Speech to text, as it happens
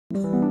Some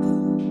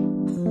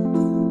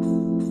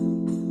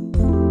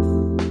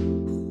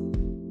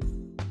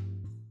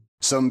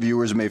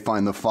viewers may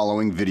find the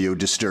following video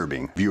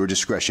disturbing. Viewer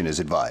discretion is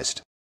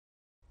advised.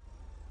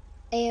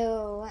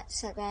 Yo,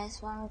 what's up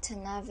guys, welcome to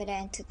another video,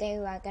 and today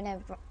we are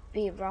gonna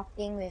be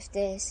rocking with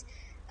this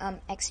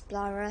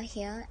explorer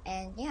here,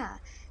 and yeah,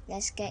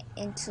 let's get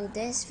into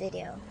this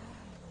video.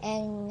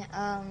 And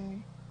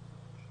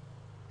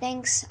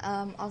thanks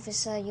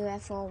Officer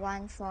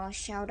UFO1 for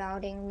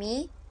shout-outing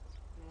me.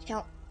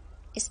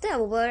 Is that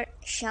a word?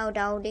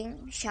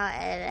 Shout-outing?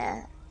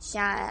 Shout-out?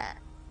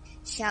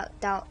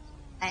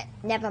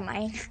 Never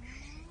mind.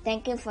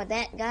 Thank you for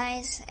that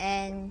guys,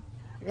 and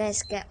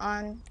let's get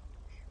on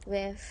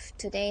with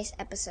today's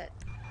episode.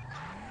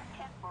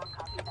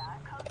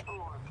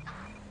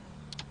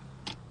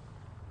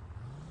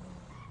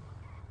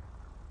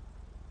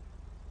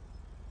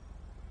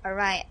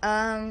 Alright,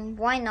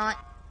 why not?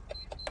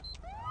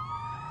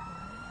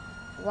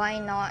 Why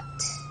not?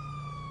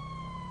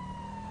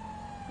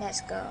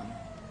 Let's go.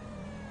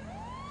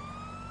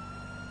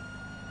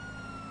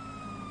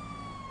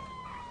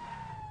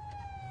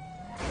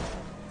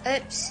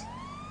 Oops.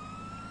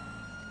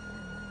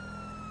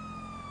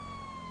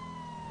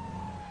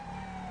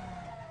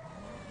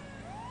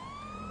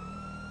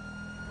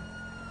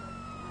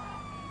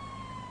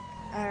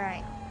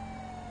 Alright.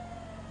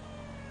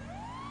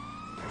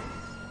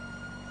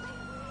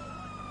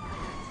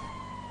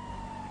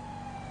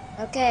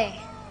 Okay.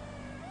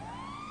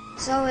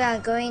 So we are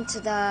going to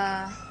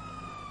the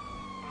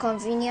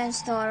convenience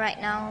store right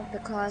now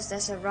because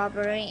there's a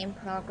robbery in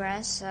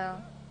progress,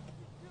 so...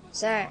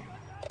 Sir.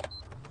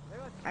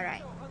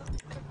 Alright.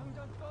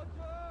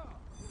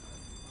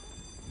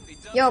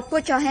 Yo,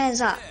 put your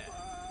hands up.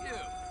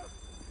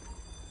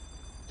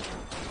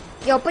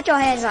 Yo, put your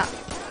hands up.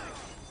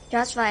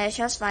 Shots fired,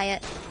 shots fired.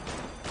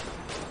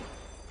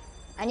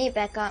 I need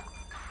backup.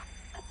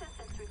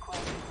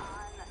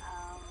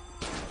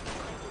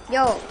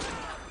 Yo.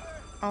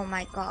 Oh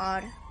my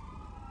god.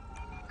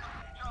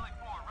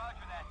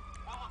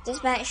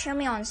 Dispatch, show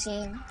me on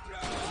scene.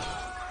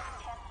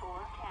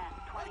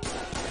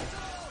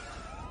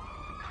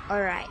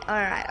 Alright,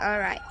 alright,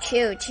 alright.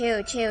 Chill,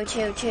 chill, chill,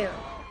 chill, chill.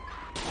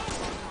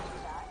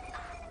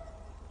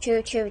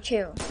 Chill, chill,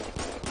 chill.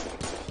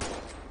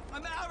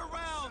 I'm out of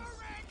rounds.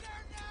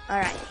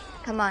 Alright,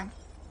 come on.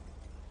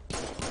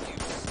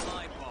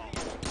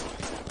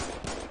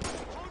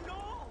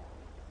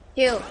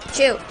 Chill,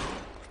 chill.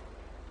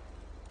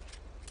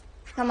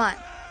 Come on.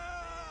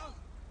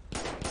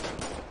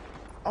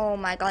 Oh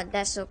my god,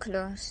 that's so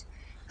close.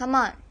 Come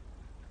on.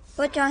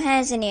 Put your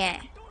hands in the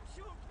air.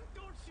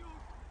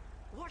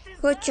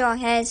 Put your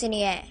hands in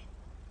the air.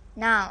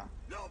 Now.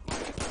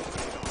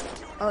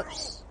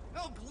 Oops.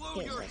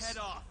 Jesus.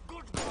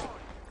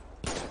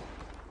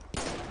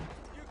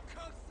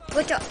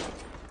 Put your...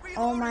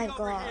 Oh my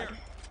god.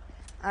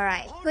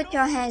 Alright, put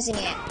your hands in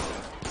the air.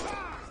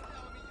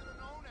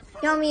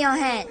 Show me your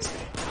hands.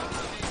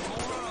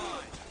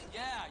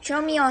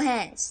 Show me your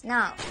hands.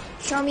 Now.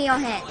 Show me your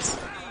hands.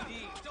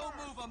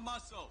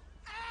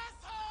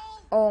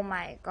 Oh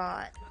my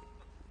god.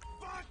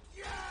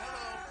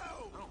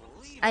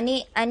 I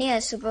need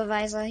a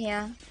supervisor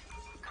here.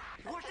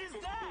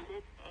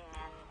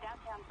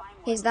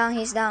 He's down,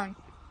 he's down.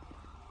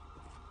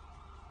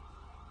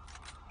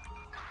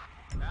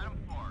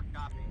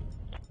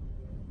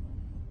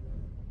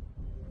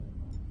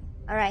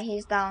 Alright,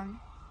 he's down.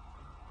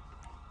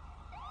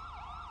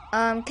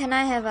 Can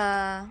I have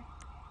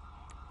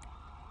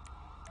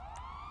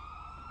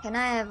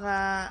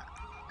a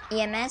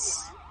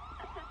EMS?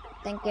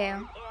 Thank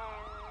you.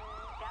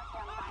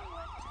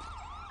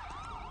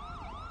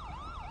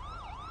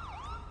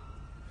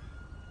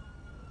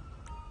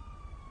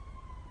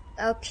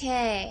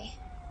 Okay.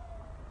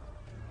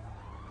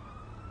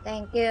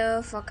 Thank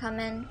you for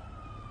coming.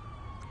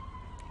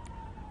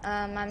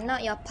 I'm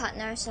not your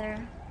partner, sir.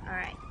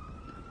 Alright.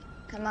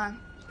 Come on.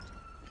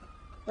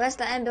 Where's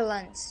the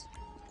ambulance?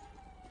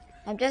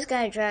 I'm just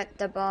gonna drag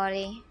the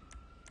body.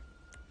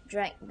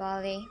 Drag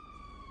body.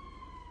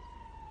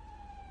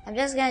 I'm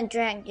just gonna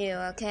drag you,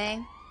 okay?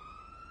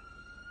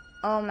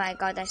 Oh my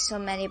god, there's so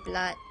many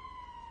blood.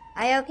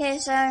 Are you okay,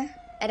 sir?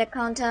 At the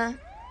counter?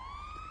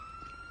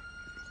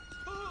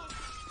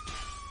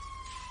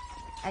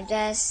 I'm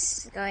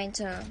just going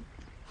to...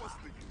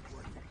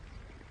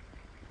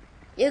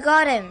 You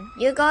got him!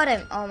 You got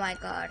him! Oh my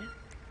god.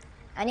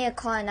 I need to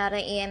call another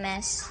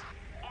EMS.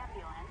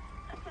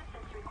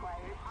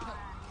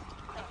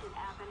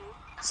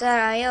 Sir,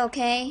 are you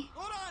okay?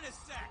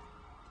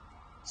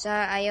 Sir,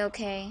 are you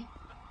okay?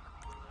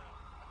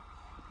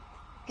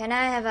 Can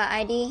I have an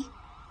ID?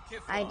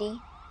 ID?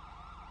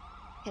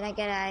 Can I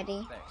get an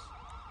ID?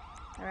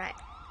 Alright.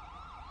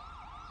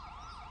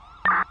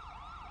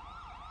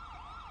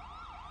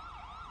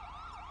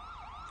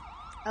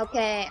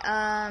 Okay,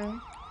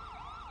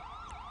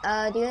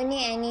 do you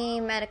need any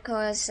medical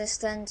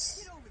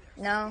assistance?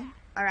 No?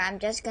 Alright, I'm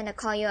just gonna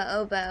call you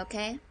an Uber,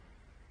 okay?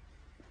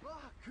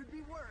 Could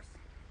be worse.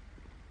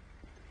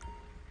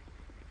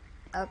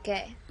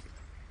 Okay.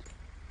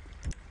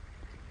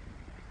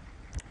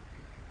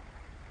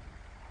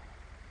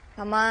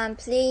 Come on,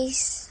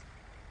 please.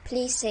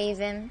 Please save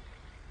him.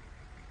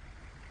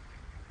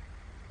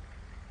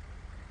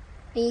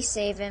 Please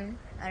save him.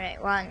 Alright,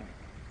 1,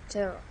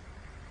 2,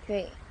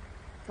 3,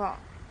 4,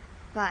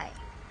 5.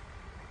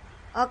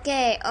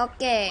 Okay,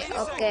 okay,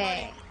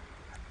 okay.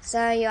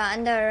 Sir, you are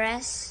under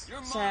arrest,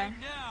 You're sir. mine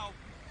now.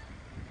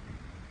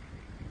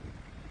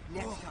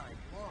 Next time.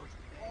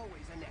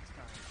 Always a next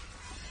time.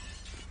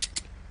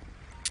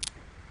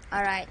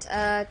 Alright,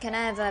 can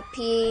I have a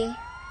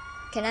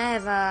can I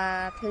have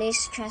a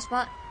police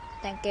transport?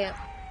 Thank you.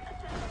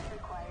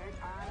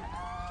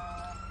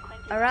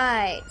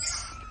 Alright.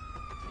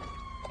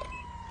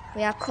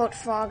 We are code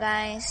 4,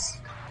 guys.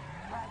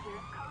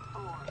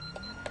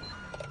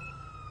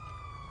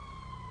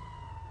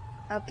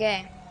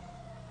 Okay.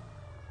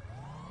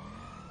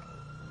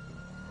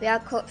 We are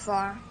code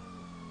 4.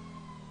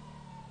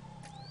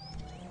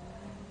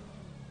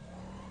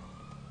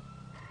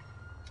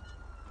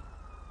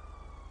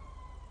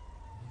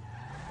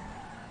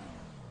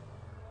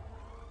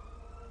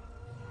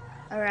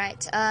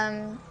 Alright,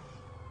 I'm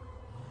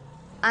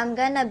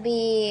gonna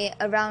be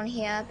around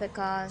here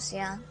because,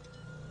 yeah.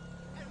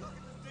 Hey, look at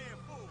this damn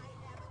fool.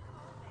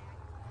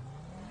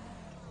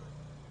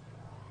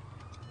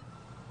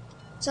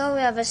 So we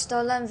have a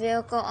stolen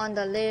vehicle on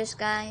the loose,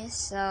 guys,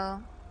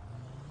 so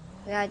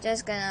we are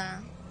just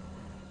gonna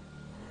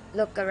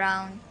look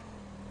around.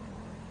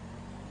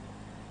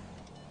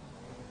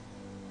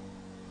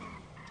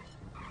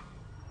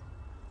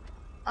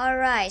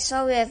 Alright,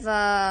 so we have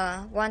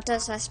a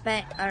wanted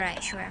suspect.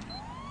 Alright, sure.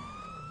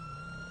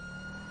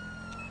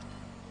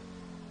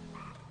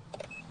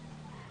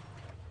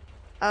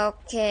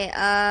 Okay,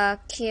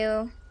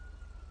 Q.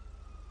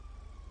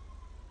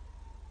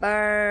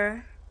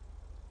 Burr.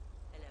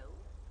 Hello?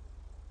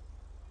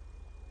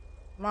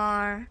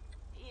 More.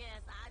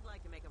 Yes, I'd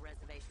like to make a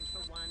reservation for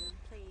one,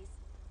 please.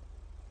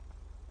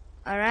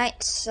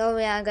 Alright, so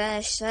we are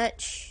gonna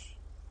search.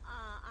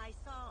 I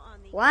saw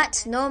on the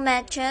What? internet No that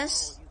matches?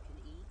 all you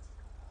can eat.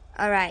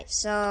 Alright,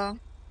 so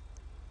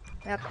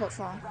we are code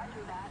 4.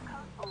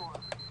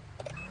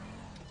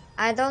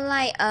 I don't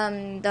like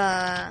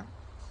the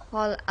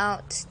call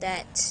out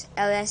that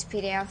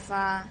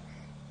LSPDFR,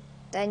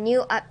 the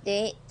new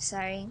update,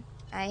 sorry.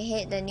 I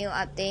hate the new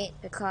update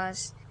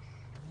because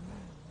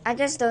I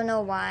just don't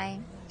know why.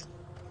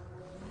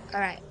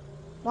 Alright.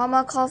 One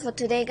more call for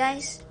today,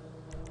 guys.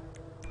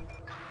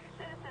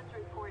 Citizens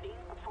reporting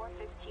a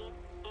 415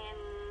 in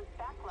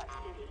Backlot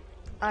City.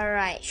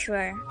 Alright,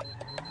 sure.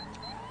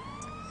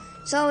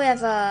 So we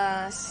have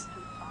a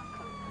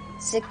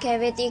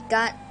security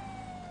guard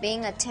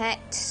being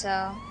attacked,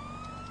 so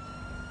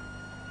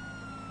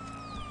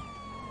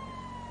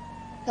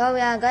we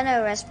are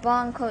gonna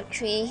respond code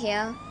 3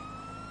 here.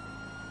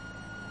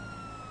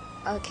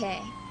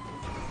 Okay.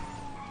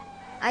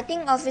 I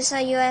think Officer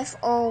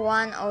UFO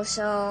 1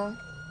 also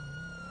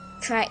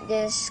tracked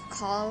this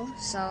call,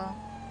 so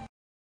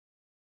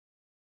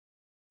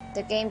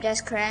the game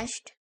just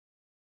crashed.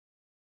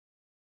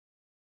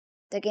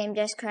 The game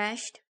just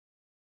crashed.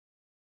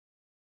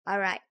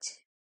 Alright.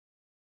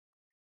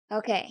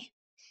 Okay.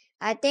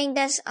 I think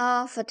that's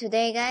all for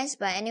today, guys.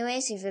 But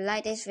anyways, if you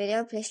like this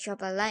video, please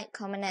drop a like,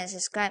 comment, and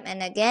subscribe.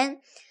 And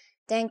again,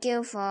 thank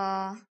you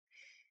for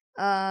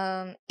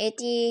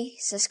 80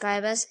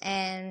 subscribers,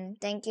 and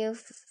thank you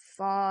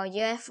for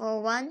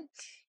UFO1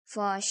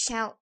 for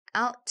shout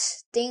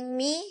outing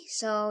me.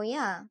 So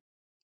yeah,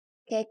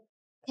 okay,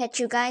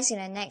 catch you guys in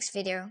the next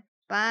video.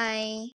 Bye.